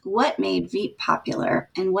what made Veep popular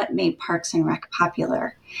and what made Parks and Rec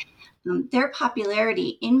popular, their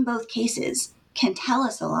popularity in both cases can tell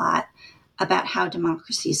us a lot about how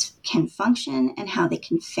democracies can function and how they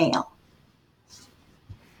can fail.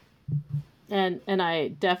 And I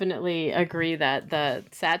definitely agree that the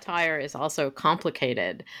satire is also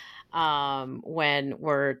complicated when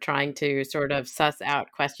we're trying to sort of suss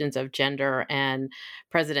out questions of gender and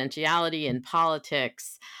presidentiality in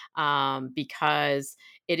politics, because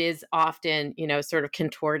it is often, sort of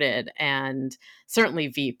contorted, and certainly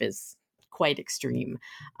Veep is quite extreme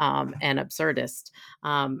and absurdist.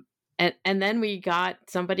 And then we got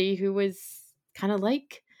somebody who was kind of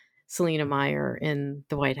like Selena Meyer in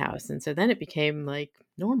the White House. And so then it became like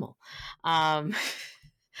normal. I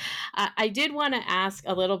did want to ask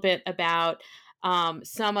a little bit about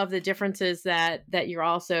some of the differences that you're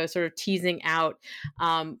also sort of teasing out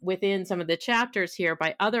within some of the chapters here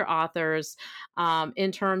by other authors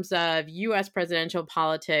in terms of U.S. presidential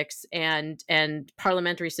politics and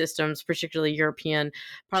parliamentary systems, particularly European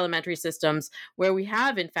parliamentary systems, where we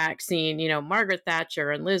have in fact seen, Margaret Thatcher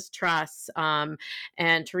and Liz Truss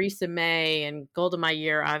and Theresa May and Golda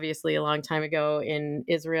Meir, obviously a long time ago in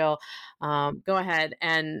Israel. Go ahead.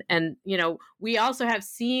 And we also have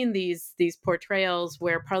seen these portrayals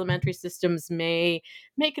where parliamentary systems may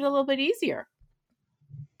make it a little bit easier.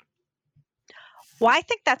 Well, I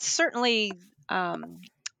think that's certainly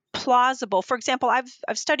plausible. For example, I've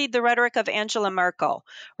studied the rhetoric of Angela Merkel,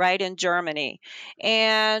 right, in Germany,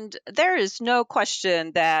 and there is no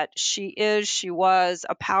question that she was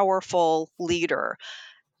a powerful leader.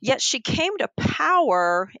 Yet she came to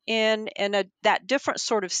power in that different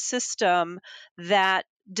sort of system that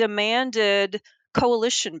demanded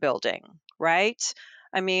coalition building, right?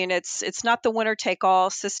 I mean, it's not the winner take all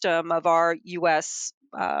system of our U.S.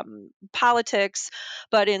 Politics,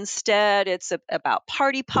 but instead it's about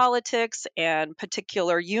party politics and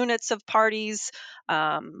particular units of parties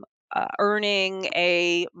earning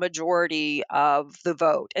a majority of the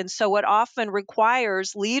vote. And so it often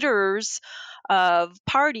requires leaders of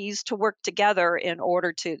parties to work together in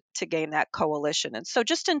order to gain that coalition. And so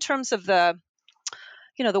just in terms of the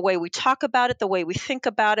way we talk about it, the way we think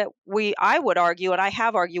about it, I would argue, and I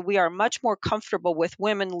have argued, we are much more comfortable with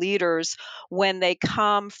women leaders when they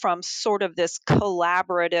come from sort of this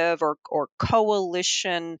collaborative or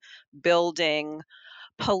coalition building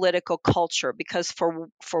political culture, because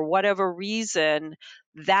for whatever reason,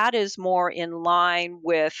 that is more in line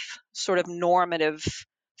with sort of normative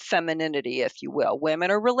femininity, if you will.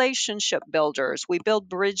 Women are relationship builders. We build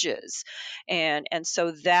bridges. And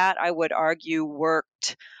so that, I would argue,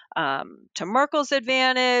 worked to Merkel's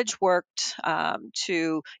advantage, worked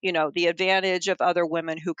to, the advantage of other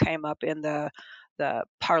women who came up in the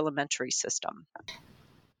parliamentary system.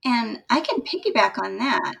 And I can piggyback on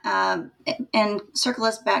that and circle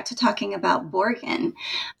us back to talking about Borgen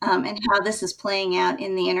and how this is playing out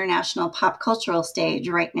in the international pop cultural stage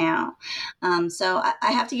right now. So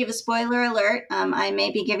I have to give a spoiler alert. I may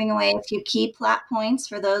be giving away a few key plot points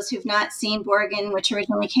for those who've not seen Borgen, which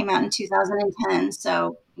originally came out in 2010.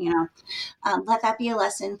 So, let that be a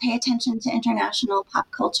lesson. Pay attention to international pop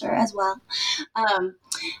culture as well. Um,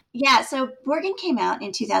 yeah, so Borgen came out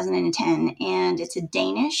in 2010, and it's a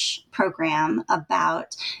Danish program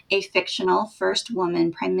about a fictional first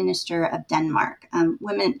woman prime minister of Denmark.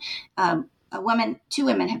 Two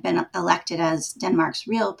women have been elected as Denmark's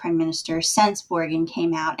real prime minister since Borgen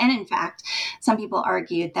came out. And in fact, some people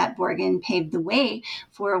argued that Borgen paved the way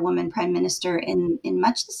for a woman prime minister in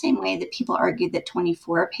much the same way that people argued that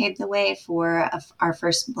 24 paved the way for our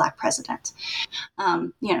first Black president.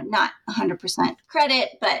 Not 100%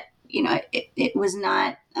 credit, but it was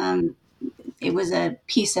not. It was a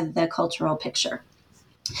piece of the cultural picture.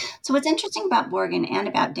 So what's interesting about Borgen and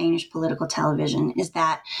about Danish political television is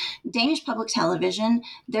that Danish public television,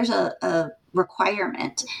 there's a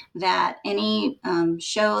requirement that any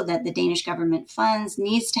show that the Danish government funds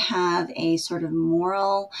needs to have a sort of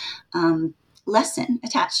moral lesson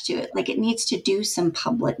attached to it. Like it needs to do some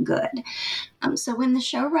public good. So when the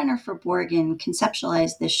showrunner for Borgen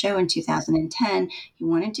conceptualized this show in 2010, he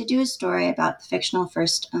wanted to do a story about the fictional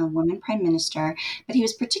first woman prime minister, but he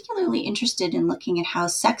was particularly interested in looking at how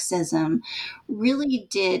structural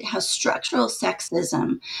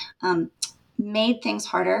sexism made things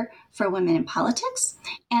harder for women in politics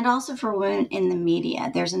and also for women in the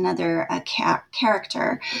media. There's another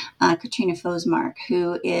character, Katrina Fosmark,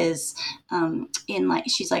 who is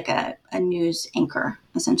she's like a news anchor,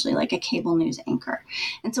 essentially like a cable news anchor.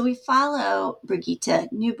 And so we follow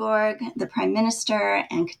Birgitte Nyborg, the prime minister,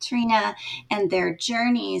 and Katrina and their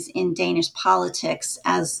journeys in Danish politics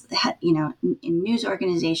as, in news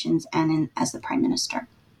organizations and as the prime minister.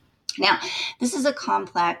 Now, this is a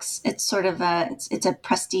complex, it's sort of it's a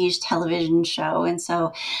prestige television show. And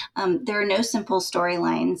so there are no simple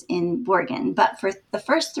storylines in Borgen. But for the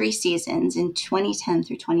first 3 seasons in 2010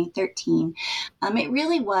 through 2013, it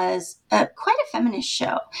really was quite a feminist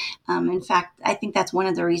show. In fact, I think that's one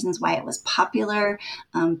of the reasons why it was popular.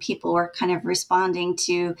 People were kind of responding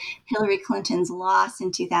to Hillary Clinton's loss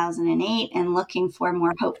in 2008 and looking for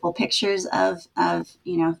more hopeful pictures of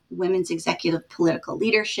women's executive political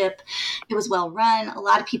leadership. It was well run. A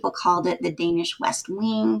lot of people called it the Danish West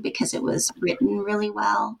Wing because it was written really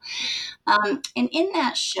well. And in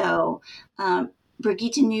that show,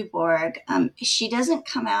 Birgitte Nyborg, she doesn't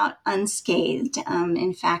come out unscathed.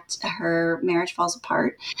 In fact, her marriage falls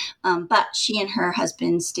apart, but she and her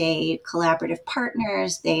husband stay collaborative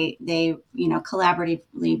partners. They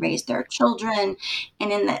collaboratively raise their children.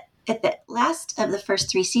 And at the last of the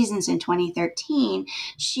first 3 seasons in 2013,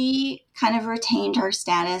 she kind of retained her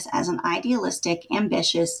status as an idealistic,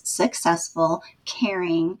 ambitious, successful,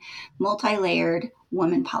 caring, multi-layered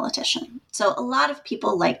woman politician. So a lot of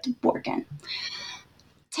people liked Borgen.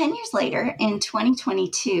 10 years later, in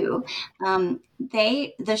 2022,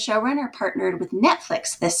 the showrunner partnered with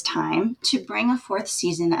Netflix this time to bring a 4th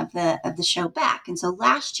season of the show back. And so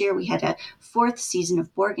last year we had a 4th season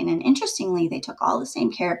of Borgen. And interestingly, they took all the same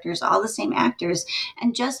characters, all the same actors,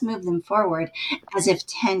 and just moved them forward as if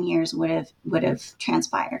 10 years would have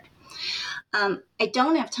transpired. I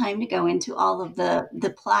don't have time to go into all of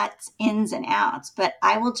the plot's ins and outs, but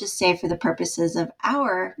I will just say for the purposes of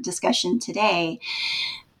our discussion today,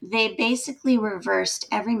 they basically reversed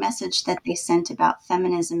every message that they sent about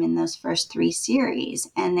feminism in those first 3 series.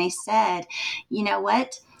 And they said, you know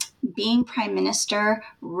what? Being prime minister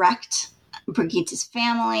wrecked Birgitte's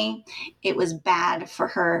family. It was bad for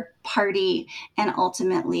her party. And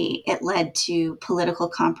ultimately, it led to political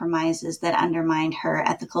compromises that undermined her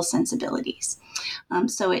ethical sensibilities.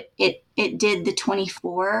 So it did the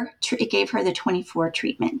 24, it gave her the 24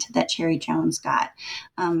 treatment that Cherry Jones got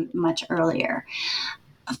much earlier.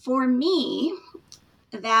 For me,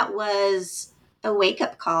 that was a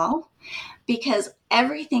wake-up call because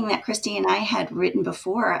everything that Christy and I had written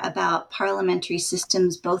before about parliamentary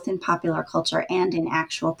systems, both in popular culture and in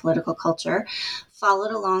actual political culture,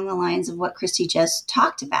 followed along the lines of what Christy just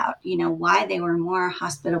talked about, why they were more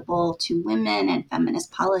hospitable to women and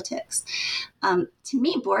feminist politics. To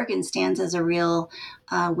me, Borgen stands as a real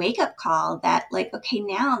wake-up call that,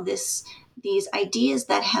 now these ideas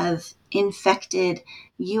that have infected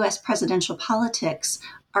U.S. presidential politics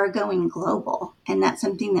are going global. And that's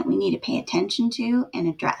something that we need to pay attention to and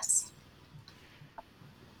address.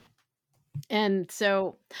 And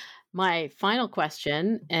so My final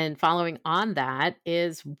question, and following on that,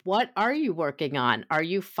 is what are you working on? Are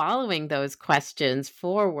you following those questions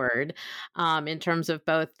forward in terms of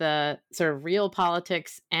both the sort of real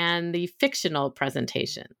politics and the fictional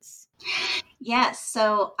presentations? Yes.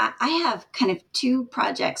 So I have kind of two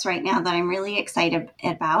projects right now that I'm really excited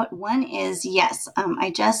about. One is, yes,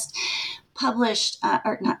 I just published,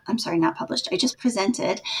 or not, I'm sorry, not published. I just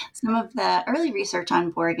presented some of the early research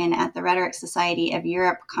on Borgen at the Rhetoric Society of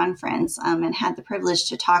Europe conference, and had the privilege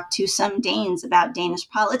to talk to some Danes about Danish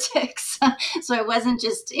politics. So I wasn't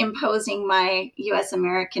just imposing my US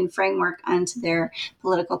American framework onto their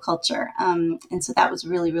political culture. And so that was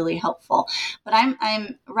really, really helpful. But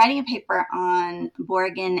I'm writing a paper on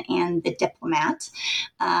Borgen and the Diplomat,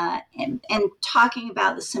 and talking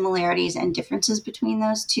about the similarities and differences between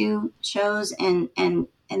those two shows, and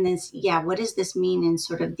this, what does this mean in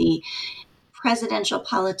sort of the presidential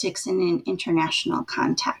politics in an international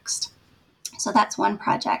context? So that's one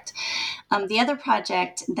project. The other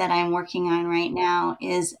project that I'm working on right now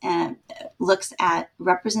is looks at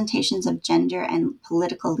representations of gender and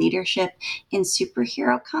political leadership in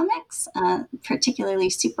superhero comics, particularly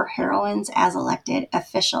superheroines as elected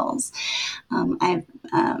officials. I'm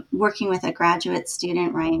working with a graduate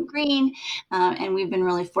student, Ryan Green, and we've been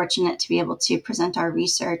really fortunate to be able to present our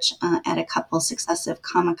research at a couple successive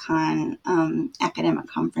Comic-Con academic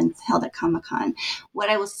conference held at Comic-Con. What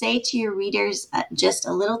I will say to your readers, just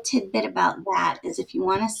a little tidbit about that, is if you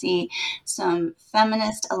want to see some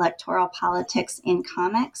feminist electoral politics in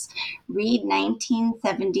comics, read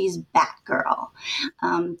 1970s Batgirl.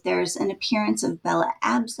 There's an appearance of Bella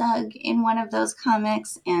Abzug in one of those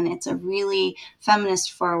comics, and it's a really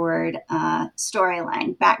feminist-forward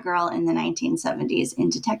storyline, Batgirl in the 1970s in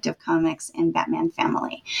Detective Comics and Batman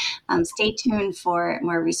Family. Stay tuned for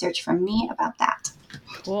more research from me about that.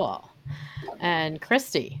 Cool. And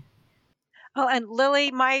Christy? Oh, and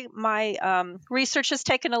Lily, my research has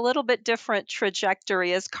taken a little bit different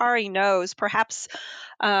trajectory. As Kari knows, perhaps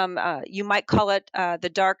you might call it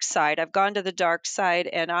the dark side. I've gone to the dark side,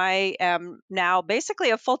 and I am now basically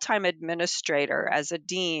a full-time administrator as a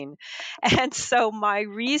dean. And so my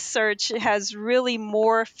research has really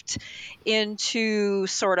morphed into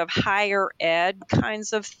sort of higher ed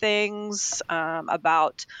kinds of things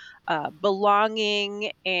about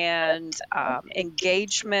belonging and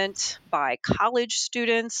engagement by college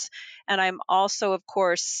students. And I'm also, of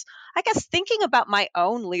course, I guess, thinking about my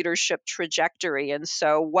own leadership trajectory. And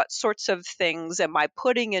so what sorts of things am I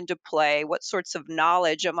putting into play? What sorts of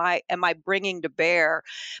knowledge am I bringing to bear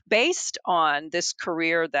based on this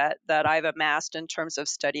career that I've amassed in terms of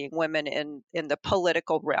studying women in the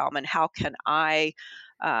political realm? And how can I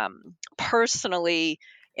personally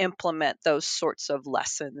implement those sorts of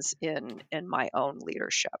lessons in my own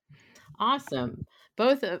leadership? Awesome.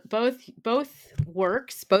 Both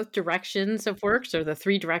works, both directions of works, or the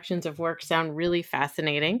three directions of work, sound really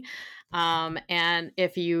fascinating. And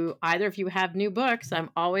if either of you have new books, I'm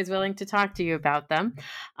always willing to talk to you about them.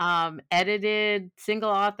 Edited,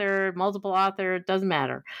 single author, multiple author, doesn't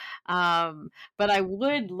matter. But I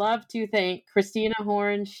would love to thank Kristina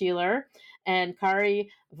Sheeler and Kari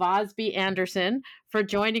Vasby Anderson for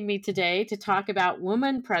joining me today to talk about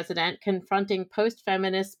Woman President, Confronting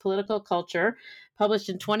Postfeminist Political Culture, published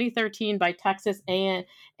in 2013 by Texas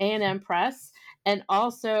A&M Press, and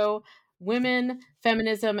also Women,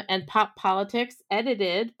 Feminism, and Pop Politics,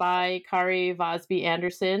 edited by Kari Vasby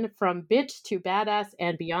Anderson, From Bitch to Badass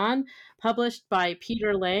and Beyond, published by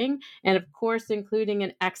Peter Lang, and of course, including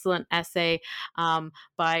an excellent essay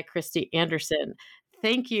by Christy Anderson.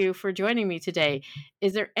 Thank you for joining me today.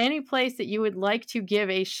 Is there any place that you would like to give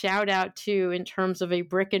a shout out to in terms of a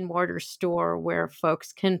brick and mortar store where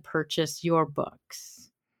folks can purchase your books?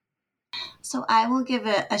 So I will give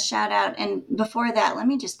a shout out. And before that, let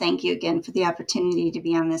me just thank you again for the opportunity to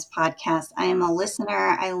be on this podcast. I am a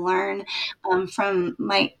listener. I learn from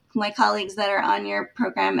my colleagues that are on your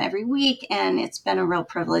program every week, and it's been a real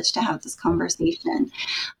privilege to have this conversation.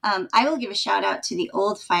 I will give a shout out to the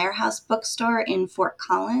Old Firehouse Bookstore in Fort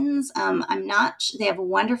Collins. They have a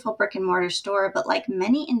wonderful brick and mortar store, but like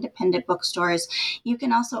many independent bookstores, you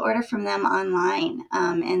can also order from them online.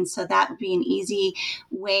 And so that would be an easy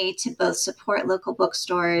way to both support local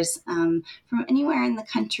bookstores from anywhere in the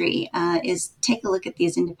country, is take a look at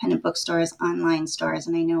these independent bookstores, online stores.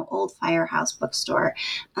 And I know Old Firehouse Bookstore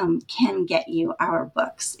can get you our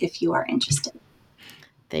books if you are interested.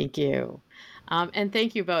 Thank you. And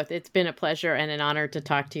thank you both. It's been a pleasure and an honor to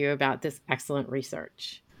talk to you about this excellent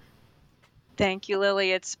research. Thank you,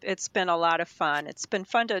 Lily. It's been a lot of fun. It's been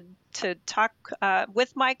fun to talk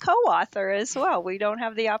with my co-author as well. We don't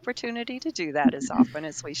have the opportunity to do that as often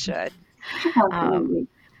as we should.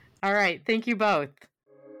 All right. Thank you both.